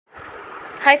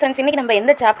Hi friends, இன்னைக்கு நம்ம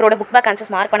எந்த சாப்டரோட புக் பேக்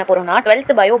ஆன்சர்ஸ் மார்க் பண்ண போறோம்னா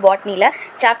 12th bio பாட்னில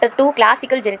chapter 2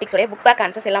 classical genetics உடைய புக் பேக்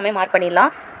ஆன்சர்ஸ் எல்லாமே மார்க்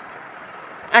பண்ணிடலாம்.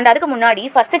 அண்ட் அதுக்கு முன்னாடி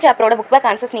ஃபர்ஸ்ட் சாப்டரோட புக் பேக்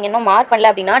ஆன்சர்ஸ் நீங்கள் இன்னும் மார்க் பண்ணல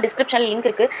அப்படின்னா டிஸ்கிரிப்ஷனில் லிங்க்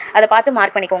இருக்குது, அதை பார்த்து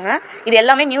மார்க் பண்ணிக்கோங்க. இது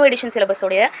எல்லாமே நியூ எடிஷன்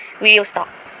சிலபஸோடைய வீடியோஸ்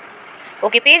தான்.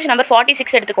 ஓகே, பேஜ் நம்பர்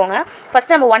 46 எடுத்துக்கோங்க.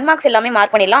 ஃபர்ஸ்ட் நம்ம 1 மார்க்ஸ் எல்லாமே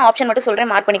மார்க் பண்ணிடலாம். ஆப்ஷன் மட்டும்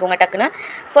சொல்கிறேன், மார்க் பண்ணிக்கோங்க டக்குன்னு.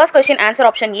 First question answer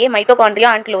option A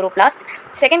mitochondria and chloroplast.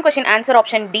 Second question answer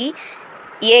option D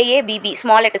AABB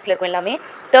small லெட்டர்ஸில் இருக்கும் எல்லாமே.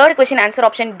 Third question answer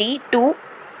option D 2.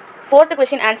 Fourth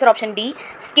question answer option D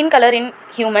skin colour in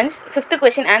humans. Fifth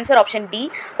question answer option D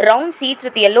round seeds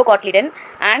with yellow cotyledon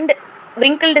and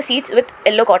wrinkled seeds with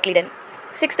yellow cotyledon.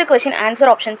 Sixth question answer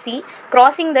option C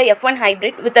crossing the F1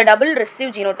 hybrid with a double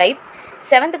recessive genotype.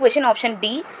 Seventh question option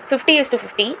D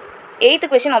 50:50. Eighth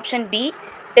question option B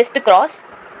test cross.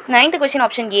 Ninth question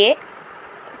option A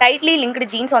tightly linked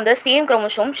genes on the same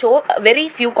chromosome show very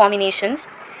few combinations.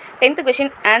 10th question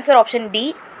answer option D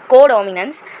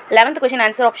codominance. 11th question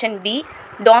answer option B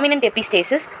dominant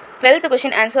epistasis. 12th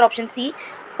question answer option C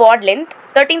pod length.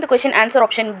 13th question answer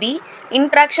option B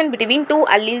interaction between two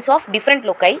alleles of different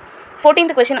loci.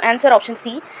 14th question answer option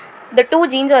C the two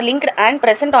genes are linked and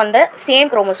present on the same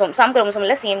chromosome. Some chromosome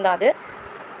illa same da adu.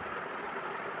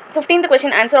 15th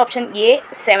question answer option A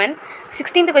 7.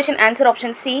 16th question answer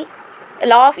option C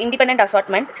law of independent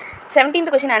assortment. 17th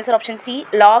question answer option C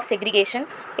law of segregation.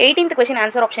 18th question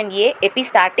answer option A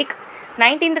epistatic.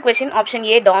 19th question option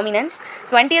A dominance.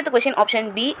 20th question option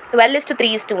B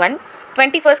 12:3:1.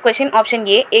 21st question option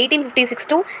A 1856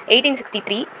 to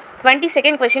 1863.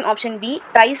 22nd question option B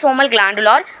trisomal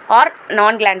glandular or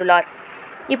non glandular.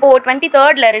 இப்போ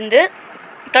 23rd இருந்து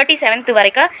 37th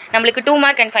வரைக்கும் நம்மளுக்கு 2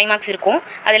 mark and 5 marks இருக்கும்.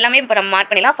 அது எல்லாமே இப்போ நம்ம mark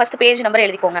பண்ணிடலாம். ஃபர்ஸ்ட் பேஜ் நம்பர்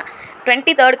எழுதிக்கோங்க.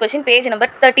 23rd question page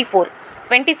number 34.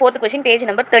 24th question page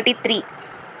number 33.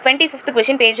 25th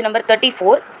question page number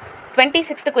 34.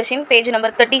 26th question page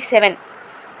number 37.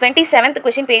 27th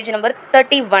question page number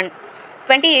 31.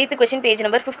 28th question page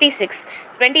number 56.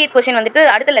 28th question வந்துட்டு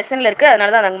அடுத்த லெசனில் இருக்குது, அதனால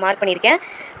தான் அதை மார்க் பண்ணியிருக்கேன்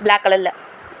பிளாக் கலரில்.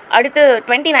 அடுத்து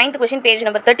 29th question page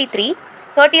number 33.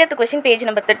 30th question page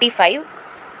number 35.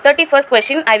 31st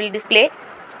question I will display.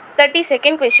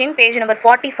 32nd question page number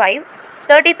 45.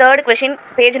 33rd question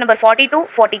page number 42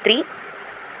 43.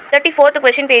 34th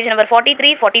question page number 43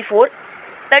 44.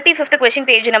 35th question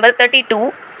page number 32.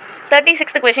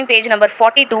 36th question page number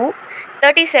 42.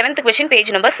 37th question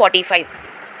page number 45.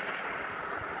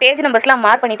 Page நம்பர்ஸ்லாம்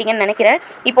mark பண்ணிட்டீங்கன்னு நினைக்கிறேன்.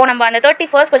 இப்போ நம்ம அந்த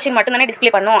 31st question மட்டும் தானே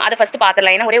display பண்ணோம், அதை first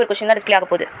பார்த்துடலாம். ஏன்னா ஒரே ஒரு கொஸ்டின் தான் டிஸ்பிளே ஆக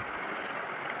போகுது.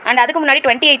 அண்ட் அதுக்கு முன்னாடி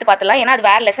 28th பார்த்துலாம், ஏன்னா அது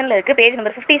வேறு லெசனில் இருக்குது. பேஜ்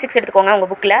நம்பர் 56 எடுத்துக்கோங்க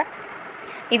உங்கள் புக்கில்.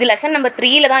 இது லெசன் நம்பர்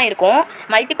 3ல தான் இருக்கும்.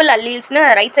 மல்டிபிள் அல்லீல்ஸ்னு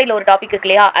ரைட் சைடில் ஒரு டாபிக் இருக்கு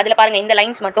இல்லையா, அதில் பாருங்கள் இந்த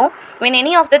லைன்ஸ் மட்டும். when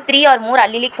any of the 3 or more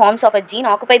allelic forms of a gene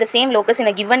occupy the same locus in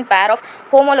a given pair of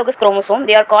homologous chromosome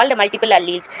they are called multiple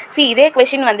alleles. see இதே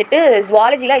question வந்துட்டு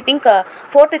ஜுவாலஜியில் I think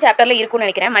 4th சாப்டரில் இருக்கும்னு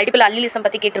நினைக்கிறேன். Multiple அல்லீலிசம்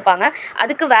பற்றி கேட்டிருப்பாங்க.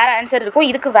 அதுக்கு வேறு answer இருக்கும்,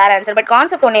 இதுக்கு வேறு ஆன்சர். பட்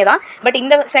கான்செப்ட் ஒன்றே தான். பட்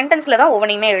இந்த சென்டென்ஸில் தான்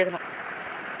ஒவ்வொன்றையுமே எழுதணும்.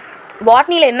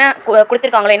 பாட்னியில் என்ன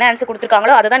கொடுத்துருக்காங்களோ, என்ன ஆன்சர்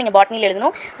கொடுத்துருக்காங்களோ அதை தான் நீங்கள் பாட்னியில்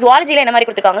எழுதணும். ஜுவாலஜியில் என்ன மாதிரி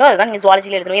கொடுத்துருக்காங்களோ அதை தான் நீங்கள்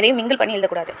ஜுவாலஜியில் எழுதணும். எதையும் மிங்கிள் பண்ணி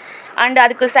எழுதக்கூடாது. அண்ட்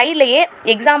அதுக்கு சைட்லேயே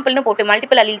எக்ஸாம்பிள்னு போட்டு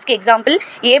multiple அல்லீல்ஸ்க்கு example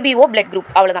ABO blood group,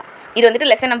 அவ்வளோதான். இது வந்துட்டு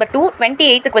lesson number 2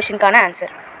 28th கொஸ்டினுக்கான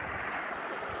answer.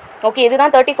 Okay,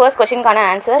 இதுதான் 31st கொஸ்டினுக்கான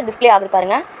ஆன்சர். டிஸ்பிளே ஆகுது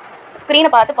பாருங்கள்.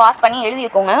 ஸ்க்ரீனை பார்த்து பாஸ் பண்ணி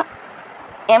எழுதிக்கோங்க.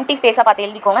 எம்டி ஸ்பேஸாக பார்த்து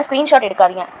எழுதிக்கோங்க. ஸ்க்ரீன்ஷாட்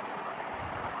எடுக்காதீங்க.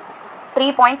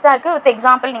 3 பாயிண்ட்ஸ் தான் இருக்குது. வித்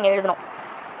எக்ஸாம்பிள் நீங்கள் எழுதணும்.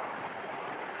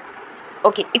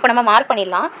 ஓகே, இப்போ நம்ம மார்க்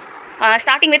பண்ணிடலாம்.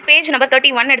 ஸ்டார்டிங் வித் பேஜ் நம்பர்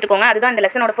 31 எடுத்துக்கோங்க. அதுதான் இந்த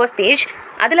லெசனோட ஃபர்ஸ்ட் பேஜ்.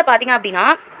 அதில் பார்த்தீங்க அப்படின்னா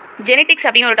ஜெனடிக்ஸ்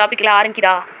அப்படின்னு ஒரு டாப்பிக்கில்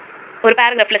ஆரம்பிக்குதா, ஒரு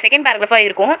பேராகிராஃபில் செகண்ட் பேராகிராஃபாக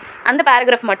இருக்கும். அந்த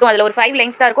பேராகிராஃப் மட்டும் அதில் ஒரு 5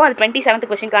 லைன்ஸ் தான் இருக்கும். அது 27th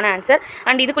கொஸ்டினுக்கான ஆன்சர்.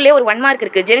 அண்ட் இதுக்குள்ளே ஒரு 1 மார்க்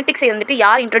இருக்குது. ஜெனடிக்ஸை வந்துட்டு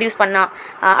யார் இன்ட்ரடியூஸ் பண்ணா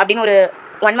அப்படின்னு ஒரு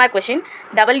 1 mark question.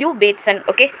 W Bateson.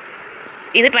 Okay,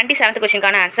 இது 27th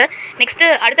கொஸ்டினுக்கான ஆன்சர். நெக்ஸ்ட்டு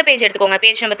அடுத்த பேஜ் எடுத்துக்கோங்க.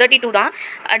 பேஜ் நம்பர் 32 தான்.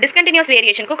 டிஸ்கண்டினியூஸ்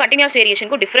வேரியேஷனுக்கும் கண்டினியூஸ்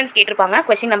வேரியேஷனுக்கும் டிஃப்ரென்ஸ் கேட்டிருப்பாங்க.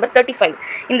 Question number 35.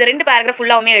 இந்த 2 பேராகிராஃப்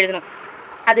ஃபுல்லாகவுமே எழுதணும்.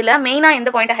 அதில் மெயினாக எந்த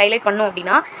பாயிண்ட்டை ஹைலைட் பண்ணணும்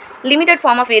அப்படின்னா லிமிடெட்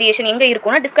ஃபார்ம் ஆஃப் வேரியேஷன் எங்கே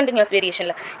இருக்குன்னா டிஸ்கண்டினியூஸ்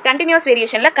வேரியேஷனில். கண்டினியூஸ்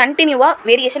வேரியேஷனில் கண்டினியூவாக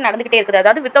வேரியேஷன் நடந்துகிட்டே இருக்குது,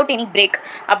 அதாவது வித்தவுட் எனி பிரேக்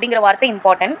அப்படிங்கிற வார்த்தை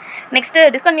இம்பார்ட்டன்ட். நெக்ஸ்ட்டு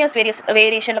டிஸ்கண்டினியூஸ்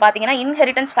வேரியேஷனில் பார்த்தீங்கன்னா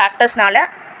இன்ஹெரிட்டன்ஸ் ஃபேக்டர்ஸ்னால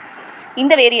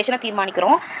இந்த வேரியேஷனை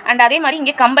தீர்மானிக்கிறோம். அண்ட் அதே மாதிரி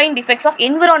இங்கே combine defects of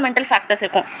environmental factors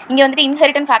இருக்கும். இங்கே வந்துட்டு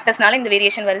இன்ஹெரிட்டன்ட் ஃபேக்டர்ஸ்னால இந்த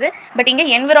வேரியேஷன் வருது. பட் இங்கே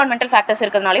என்விரான்மெண்டல் ஃபேக்டர்ஸ்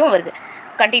இருக்கிறதுனாலையும் வருது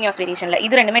கண்டினியூஸ் வேரியேஷனில்.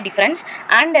 இது ரெண்டுமே டிஃப்ரென்ஸ்.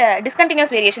 அண்ட்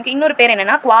டிஸ்கண்டினியூஸ் வேரியேஷனுக்கு இன்னொரு பேர்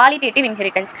என்னென்னா குவாலிட்டேட்டிவ்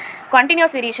இன்ஹெரிட்டன்ஸ்.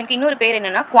 கண்டினியூஸ் வேரியேஷனுக்கு இன்னொரு பேர்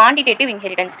என்னென்னா குவான்டிடேட்டிவ்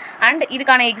இன்ஹெரிட்டன்ஸ். அண்ட்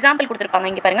இதுக்கான எக்ஸாம்பிள் கொடுத்துருப்பாங்க.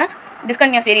 இங்கே பாருங்கள்,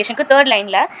 டிஸ்கண்டினியூஸ் வேரியேஷனுக்கு 3rd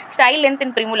லைனில் style length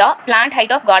in பிரிமுலா, plant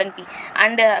height of garden B.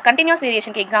 And continuous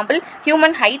வேரியேஷனுக்கு example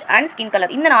human height and skin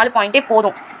colour. இந்த 4 பாயிண்ட்டே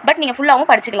போதும். பட் நீங்கள் ஃபுல்லாகவும்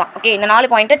படிச்சுக்கலாம். ஓகே, இந்த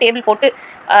 4 பாயிண்ட்டை டேபிள் போட்டு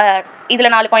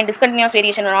இதில் 4 point, discontinues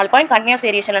வேரியேஷனில் 4 point, continuous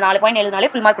வேரியேஷனில் 4 point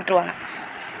எழுதினாலே full mark கொடுத்துருவாங்க.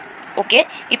 ஓகே,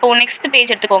 இப்போ நெக்ஸ்ட்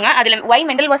பேஜ் எடுத்துக்கோங்க. அதில் ஒய்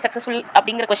மெண்டல் வாஸ் சக்ஸஸ்ஃபுல்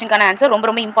அப்படிங்கிற கொஸ்டினுக்கான ஆன்சர் ரொம்ப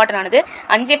ரொம்ப இம்பார்ட்டன்ட் ஆனது.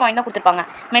 5 பாயிண்ட் தான் கொடுத்துருப்பாங்க.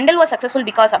 மெண்டல் வாஸ் சக்ஸஸ்ஃபுல்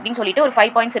பிகாஸ் அப்படின்னு சொல்லிட்டு ஒரு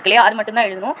 5 பாயிண்ட்ஸ் இருக்கு இல்லையா, அது மட்டும் தான்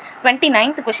எழுதணும்.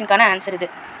 29th கொஸ்டினுக்கான ஆன்சர் இது.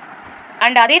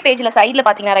 அண்ட் அதே பேஜில் சைடில்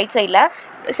பார்த்தீங்கன்னா ரைட் சைடில்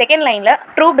செகண்ட் லைனில்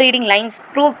true breeding lines,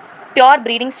 true pure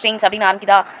breeding strings அப்படின்னு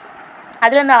ஆரம்பிக்குதா,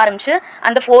 அதுலேருந்து ஆரம்பிச்சு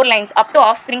அந்த 4 lines up to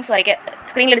of springs வரைக்கும்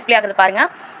ஸ்க்ரீனில் டிஸ்பிளே ஆகுது பாருங்கள்.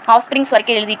 ஆஃப் ஸ்ப்ரிங்ஸ்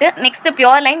வரைக்கும் எழுதிட்டு next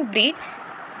pure line breed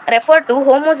refer to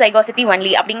ஹோமோசைகாசிட்டி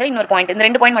only அப்படிங்கிற இன்னொரு பாயிண்ட். இந்த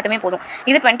 2 பாயிண்ட் மட்டுமே போதும்.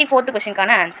 இது 24th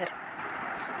கொஸ்டினுக்கான ஆன்சர்.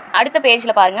 அடுத்த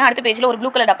பேஜில் பாருங்கள். அடுத்த பேஜில் ஒரு ப்ளூ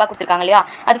கலர் டப்பா கொடுத்துருக்காங்க இல்லையா,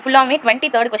 அது ஃபுல்லாகவே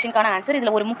 23rd கொஸ்டினுக்கான ஆன்சர்.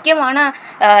 இதில் ஒரு முக்கியமான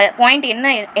பாயிண்ட்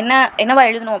என்னவா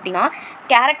எழுதணும் அப்படின்னா,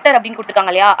 கேரக்டர் அப்படின்னு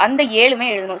கொடுத்துருக்காங்க இல்லையா, அந்த 7மே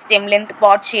எழுதணும். ஸ்டெம் லென்த்,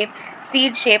 பாட் shape,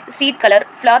 seat colour,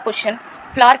 flower position,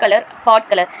 flower colour, பாட்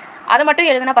கலர். அதை மட்டும்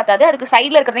எழுதுனா பார்த்தாது, அதுக்கு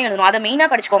சைடில் இருக்கிறதையும் எழுதணும். அதை மெயினாக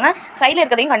படிச்சுக்கோங்க. சைடில்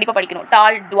இருக்கிறதையும் கண்டிப்பாக படிக்கணும்.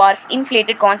 டால், dwarf,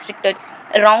 inflated, கான்ஸ்ட்ரிக்டட்,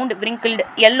 round, விரிங்கிள்டு,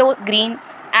 yellow, green,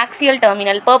 axial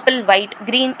terminal, purple, white,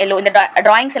 green, yellow. இந்த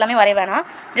ட்ராயிங்ஸ் எல்லாமே வரைய வேணாம்.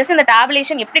 ஜஸ்ட் இந்த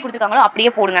டேபுலேஷன் எப்படி கொடுத்துருக்காங்களோ அப்படியே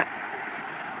போடுங்க.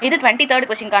 இது 23rd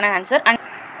கொஸ்டினுக்கான ஆன்சர்.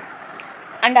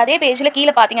 அண்ட் அதே பேஜில்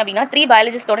கீழே பார்த்தீங்க அப்படின்னா 3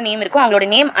 பயாலஜிஸ்டோட நேம் இருக்கும். அவங்களோட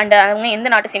நேம் அண்ட் அவங்க எந்த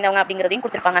நாட்டை சேர்ந்தவங்க அப்படிங்கிறதையும்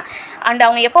கொடுத்துருப்பாங்க. அண்ட்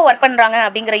அவங்க எப்போ ஒர்க் பண்ணுறாங்க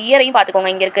அப்படிங்கிற இயரையும்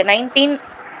பார்த்துக்கோங்க. இங்கே இருக்குது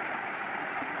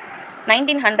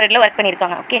 1900 ஒர்க்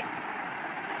பண்ணியிருக்காங்க. ஓகே,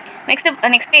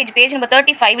 நெக்ஸ்ட் பேஜ் நம்பர்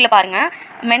 35ல் பாருங்கள்.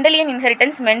 Mendelian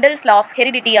inheritance, Mendel's law of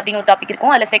heredity அப்படின்னு ஒரு டாபிக்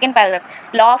இருக்கும். அதில் second paragraph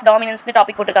law of டாமினன்ஸ்னு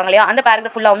topic போட்டிருக்காங்க இல்லையா, அந்த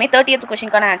பேராகிராஃப் ஃபுல்லாகவே 30th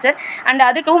கொஸ்டினுக்கான ஆன்சர். அண்ட்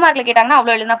அது 2 மார்க்கில் கேட்டாங்கன்னா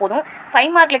அவ்வளோ எழுதினா போதும்.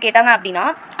 5 மார்க்கில் கேட்டாங்க அப்படின்னா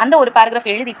அந்த ஒரு பேராகிராஃப்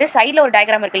எழுதிட்டு சைடில் ஒரு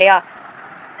டயக்ராம் இருக்கு இல்லையா,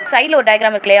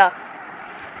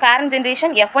 parent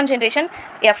generation, F1 generation,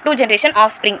 F2 generation,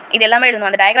 of spring, இது எல்லாமே எழுதணும்.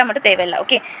 அந்த டயக்ராம் மட்டும் தேவையில்லை.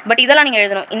 ஓகே, பட் இதெல்லாம் நீங்கள்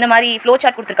எழுதணும். இந்த மாதிரி ஃப்ளோ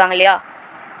சார்ட் கொடுத்துருக்காங்க இல்லையா,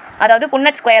 அதாவது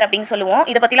புன்னட் ஸ்கொயர் அப்படின்னு சொல்லுவோம்.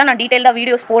 இதை பற்றிலாம் நான் டீட்டெயிலாக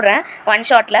வீடியோஸ் போடுறேன் ஒன்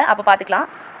ஷாட்டில், அப்போ பார்த்துக்கலாம்.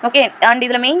 ஓகே, அண்ட்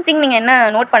இதில் மெயின் திங் நீங்கள் என்ன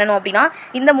நோட் பண்ணணும் அப்படின்னா,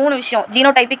 இந்த 3 விஷயம்,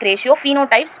 ஜீனோடைபிக் ரேஷியோ,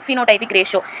 ஃபீனோடைபிக்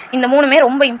ரேஷியோ, இந்த 3மே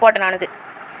ரொம்ப இம்பார்ட்டன்ட் ஆனது.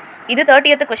 இது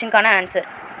 30th கொஸ்டினுக்கான answer.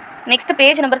 Next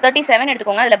page number 37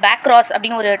 எடுத்துக்கோங்க. அதில் பேக் கிராஸ்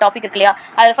அப்படின்னு ஒரு டாபிக் இருக்கு இல்லையா,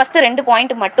 அதில் ஃபஸ்ட்டு 2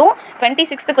 பாயிண்ட் மட்டும்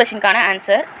 26th கொஸ்டினுக்கான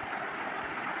ஆன்சர்.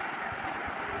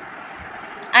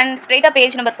 அண்ட் ஸ்ட்ரெயிட்டாக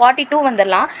பேஜ் நம்பர் 42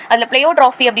 வந்துடலாம். அதில்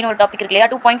பிளேயோட்ராஃபி அப்படின்னு ஒரு டாபிக் இருக்கு இல்லையா,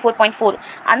 2.4.4,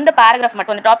 அந்த பேராகிராஃப்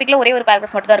மட்டும், அந்த டாப்பிக்கில் ஒரே ஒரு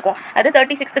பேராகிராஃப் மட்டும் தான் இருக்கும். அது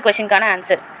 36th கொஸ்டினுக்கான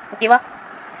ஆன்சர். ஓகேவா,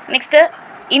 நெக்ஸ்ட்டு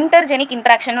இன்டர்ஜெனிக்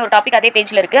இன்ட்ராக்ஷன் ஒரு டாபிக் அதே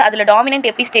பேஜில் இருக்குது. அதில் டாமினன்ட்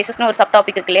எபிஸ்டேசிஸ்னு ஒரு சப்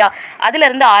டாபிக் இருக்கு இல்லையா,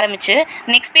 அதுலேருந்து ஆரம்பித்து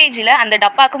நெக்ஸ்ட் பேஜில் அந்த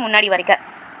டப்பாக்கு முன்னாடி வரைக்கும்,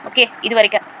 ஓகே, இது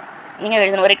வரைக்கும் நீங்கள்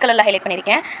எழுதணும். ரெட் கலரில் ஹைலைட்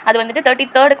பண்ணியிருக்கேன். அது வந்துட்டு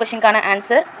 33rd கொஸ்டினுக்கான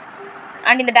ஆன்சர்.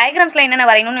 அண்ட் இந்த டயக்ராம்ஸில் என்னென்ன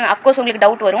வரையணும்னு அஃப்கோர்ஸ் உங்களுக்கு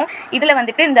டவுட் வரும். இதில்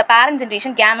வந்துட்டு இந்த parent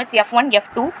generation, gametes, F1,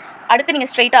 F2, அடுத்து நீங்கள்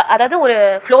ஸ்ட்ரைட்டாக, அதாவது ஒரு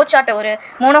ஃப்ளோ சார்ட்டை, ஒரு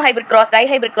மோனோஹைபிரிட் கிராஸ்,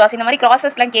 டைஹைபிரிட் கிராஸ், இந்த மாதிரி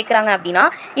கிராஸஸ்லாம் கேட்குறாங்க அப்படின்னா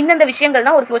இந்த விஷயங்கள்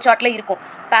தான் ஒரு ஃப்ளோ சார்ட்டில் இருக்கும்.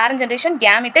 Parent generation,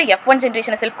 கேமெட்டு, F1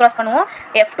 ஜென்ரேஷனை self cross பண்ணுவோம்,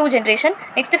 F2 generation,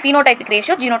 next phenotypic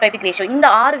ratio, genotypic ratio, இந்த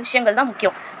 6 விஷயங்கள் தான்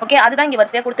முக்கியம். ஓகே, அதுதான் இங்கே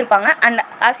வரிசையாக கொடுத்துருப்பாங்க. அண்ட்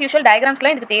ஆஸ் யூஷுவல்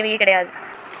டயக்ராம்ஸ்லாம் இதுக்கு தேவையே கிடையாது.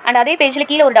 அண்ட் அதே பேஜில்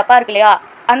கீழே ஒரு டப்பா இருக்கு இல்லையா,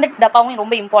 அந்த டப்பாவும்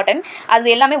ரொம்ப இம்பார்ட்டன்ட்.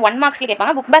 அது எல்லாமே 1 மார்க்ஸில்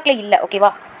கேட்பாங்க, புக் பேக்கில் இல்லை. ஓகேவா,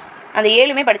 அந்த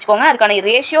 7மே படிச்சுக்கோங்க. அதுக்கான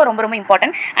ரேஷியோ ரொம்ப ரொம்ப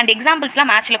இம்பார்ட்டன்ட். அண்ட் எக்ஸாம்பிள்ஸ்லாம்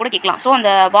மேட்ச்சில் கூட கேட்கலாம். ஸோ அந்த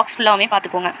பாக்ஸ் ஃபுல்லாகவே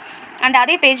பார்த்துக்கோங்க. அண்ட்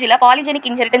அதே பேஜில் பாலிஜெனிக்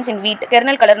இன்ஹெரிட்டன்ஸ் இன் வீட்,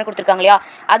 கெர்னல் கலர்னு கொடுத்துருக்காங்க இல்லையா,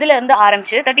 அதுலேருந்து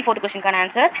ஆரம்பிச்சு 34th கொஸ்டினுக்கான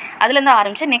ஆன்சர். அதுலேருந்து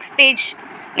ஆரம்பிச்சு நெக்ஸ்ட்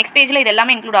பேஜில் இது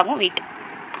எல்லாமே இன்க்ளூட் ஆகும். வீட்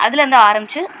அதுலேருந்து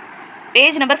ஆரம்பிச்சு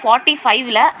பேஜ் நம்பர்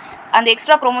 45ல் அந்த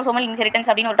எக்ஸ்ட்ரா குரோமோசோமல் இன்ஹெரிட்டன்ஸ்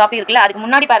அப்படின்னு ஒரு டாபிக் இருக்குல்ல, அதுக்கு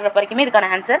முன்னாடி பேராகிராஃப் வரைக்குமே இதுக்கான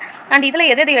ஆன்சர். அண்ட் இதில்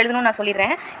எது எழுதணும்னு நான்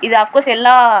சொல்லிடுறேன். இது அஃப்கோர்ஸ்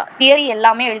எல்லா தியரி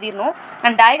எல்லாமே எழுதிடணும்.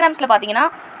 அண்ட் டயக்ராம்ஸில் பார்த்தீங்கன்னா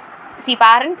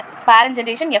பேரண்ட்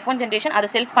ஜென்ரேஷன், F1 ஜென்ரேஷன், அதை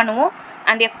செல்ஃப் பண்ணுவோம்.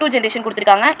 அண்ட் F2 ஜென்ரேஷன்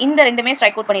கொடுத்துருக்காங்க. இந்த 2மே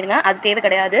ஸ்ட்ரைக் அவுட் பண்ணிடுங்க, அது தேவை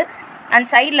கிடையாது. அண்ட்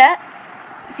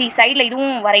சைடில்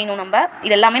இதுவும் வரையணும் நம்ம.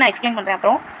 இது எல்லாமே நான் எக்ஸ்பிளைன் பண்ணுறேன்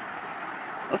அப்புறம்.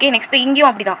 ஓகே, நெக்ஸ்ட்டு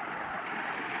இங்கேயும் அப்படி தான்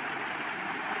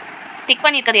டிக்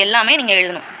பண்ணியிருக்கிறது எல்லாமே நீங்கள்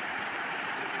எழுதணும்.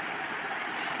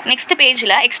 நெக்ஸ்ட்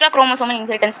பேஜில் எக்ஸ்ட்ரா குரோமோசோமல்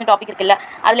இன்ஹெரிட்டன்ஸ்னு டாபிக் இருக்குல்ல,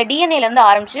 அதில் டிஎன்ஏலேருந்து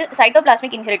ஆரம்பிச்சு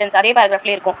சைட்டோபிளாஸ்மிக் இன்ஹெரிட்டன்ஸ் அதே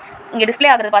பேராகிராஃப்லேயே இருக்கும். இங்கே டிஸ்பிளே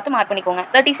ஆகிறத பார்த்து மார்க் பண்ணிக்கோங்க.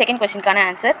 32nd கொஸ்டினுக்கான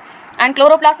answer. And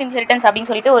chloroplast inheritance அப்படின்னு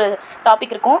சொல்லிட்டு ஒரு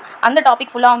டாபிக் இருக்கும். அந்த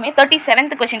டாபிக் ஃபுல்லாகவே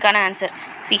 37th கொஸ்டினுக்கான ஆன்சர்.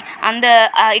 அந்த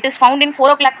it is found in 4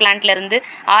 o'clock பிளான்ட்லேருந்து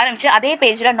ஆரம்பிச்சு அதே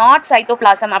பேஜில் நாட்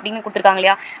சைட்டோபிளாசம் அப்படின்னு கொடுத்துருக்காங்க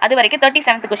இல்லையா, அது வரைக்கும்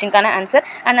 37th கொஸ்டினுக்கான ஆன்சர்.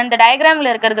 அண்ட் அந்த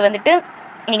டயக்ராமில் இருக்கிறது வந்துட்டு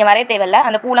நீங்கள் வரைய தேவையில்லை.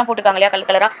 அந்த பூலாம் போட்டுருக்காங்க இல்லையா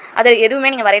கலராக, அது எதுவுமே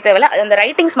நீங்கள் வரைய தேவையில்லை. அந்த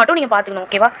ரைட்டிங்ஸ் மட்டும் நீங்கள் பார்த்துக்கணும்.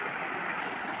 ஓகேவா,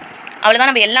 அவ்வளோதான்.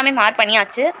 நம்ம எல்லாமே மார்க்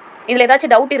பண்ணியாச்சு. இதில்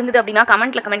ஏதாச்சும் டவுட் இருந்தது அப்படின்னா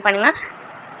கமெண்ட்டில் கமெண்ட் பண்ணுங்கள்.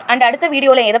 அண்ட் அடுத்த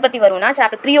வீடியோவில் எதை பற்றி வரும்னா,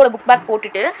 சாப்டர் 3யோட புக் பேக்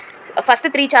போட்டுட்டு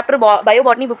first 3 chapter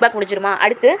bio botany book back முடிஞ்சிருமா,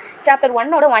 அடுத்து சாப்டர்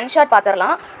 1ஓட 1 ஷாட்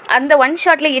பார்த்துடலாம். அந்த 1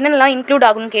 ஷாட்டில் என்னென்னலாம் இன்க்ளூட்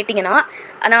ஆகும்னு கேட்டிங்கன்னா,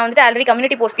 நான் வந்துட்டு ஆல்ரெடி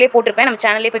கம்யூனிட்டி போஸ்ட்லேயே போட்டிருப்பேன், நம்ம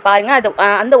சேனல்லே போய் பாருங்கள். அது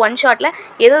அந்த 1 ஷாட்டில்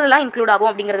எதெல்லாம் இன்க்ளூட் ஆகும்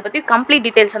அப்படிங்கிறத பற்றி கம்ப்ளீட்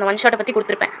டீட்டெயில்ஸ் அந்த 1 ஷாட்டை பற்றி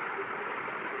கொடுத்துருப்பேன்.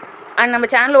 அண்ட் நம்ம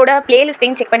சேனலோட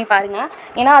பிளேலிஸ்ட்டையும் செக் பண்ணி பாருங்கள்.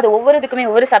 ஏன்னா அது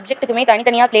ஒவ்வொரு சப்ஜெக்ட்டுக்குமே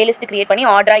தனித்தனியாக பிளேலிஸ்ட் க்ரியேட் பண்ணி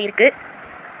ஆர்டராக இருக்குது.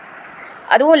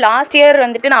 அதுவும் லாஸ்ட் இயர்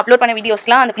வந்துட்டு நான் அப்லோட் பண்ண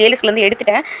வீடியோஸ்லாம் அந்த பிளேலிஸ்ட்லேருந்து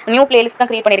எடுத்துட்டேன். நியூ பிளேலிஸ்ட் தான்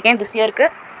க்ரியேட் பண்ணியிருக்கேன் திஸ் இயருக்கு.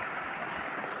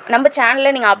 நம்ம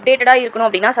சேனலில் நீங்கள் அப்டேட்டடாக இருக்கணும்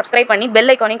அப்படின்னா சப்ஸ்கிரைப் பண்ணி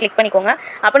பெல் ஐக்கானையும் கிளிக் பண்ணிக்கோங்க.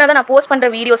 அப்படின்னா தான் நான் போஸ்ட் பண்ணுற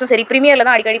வீடியோஸும் சரி, ப்ரீமியரில்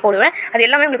தான் அடிக்கடி போடுவேன். அது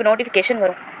எல்லாமே உங்களுக்கு நோட்டிஃபிகேஷன்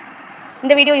வரும்.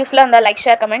 இந்த வீடியோ யூஸ்ஃபுல்லாக இருந்தால் like,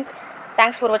 share, comment.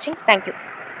 Thanks for வாட்சிங். தேங்க்யூ.